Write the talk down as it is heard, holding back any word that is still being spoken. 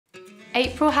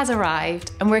April has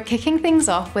arrived and we're kicking things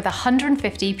off with a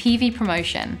 150 PV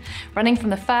promotion running from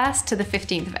the 1st to the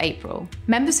 15th of April.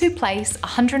 Members who place a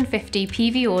 150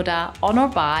 PV order on or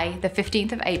by the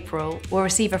 15th of April will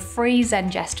receive a free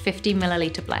Zengest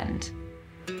 50ml blend.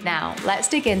 Now, let's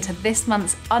dig into this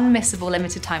month's unmissable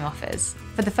limited time offers.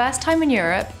 For the first time in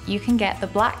Europe, you can get the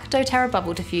black doTERRA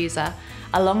bubble diffuser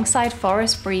alongside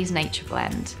Forest Breeze Nature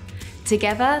Blend.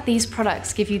 Together, these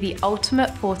products give you the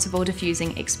ultimate portable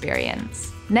diffusing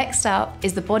experience. Next up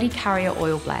is the Body Carrier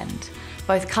Oil Blend.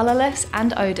 Both colourless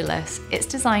and odourless, it's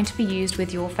designed to be used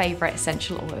with your favourite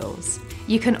essential oils.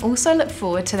 You can also look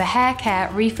forward to the Hair Care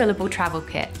Refillable Travel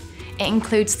Kit. It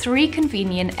includes 3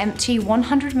 convenient empty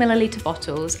 100ml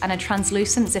bottles and a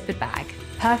translucent zippered bag.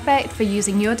 Perfect for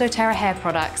using your doTERRA hair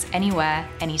products anywhere,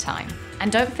 anytime.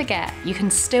 And don't forget, you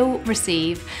can still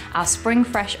receive our Spring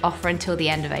Fresh offer until the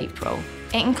end of April.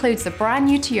 It includes the brand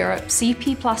new to Europe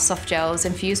CP Plus soft gels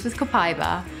infused with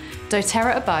copaiba,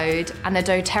 doTERRA Abode, and the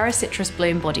doTERRA Citrus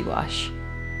Bloom Body Wash.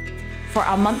 For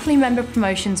our monthly member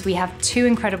promotions, we have 2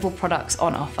 incredible products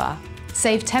on offer.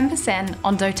 Save 10%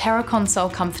 on doTERRA Console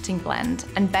Comforting Blend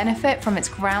and benefit from its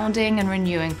grounding and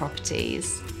renewing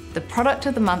properties. The product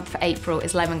of the month for April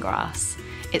is lemongrass.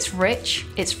 It's rich,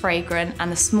 it's fragrant, and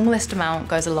the smallest amount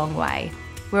goes a long way.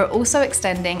 We're also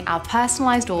extending our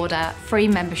personalised order free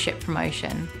membership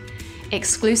promotion.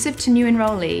 Exclusive to new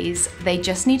enrollees, they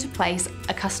just need to place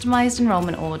a customised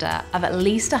enrolment order of at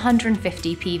least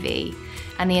 150 PV,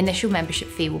 and the initial membership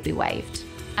fee will be waived.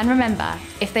 And remember,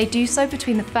 if they do so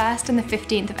between the 1st and the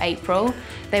 15th of April,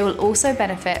 they will also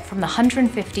benefit from the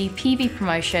 150 PV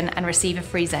promotion and receive a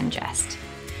free Zengest.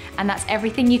 And that's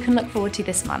everything you can look forward to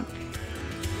this month.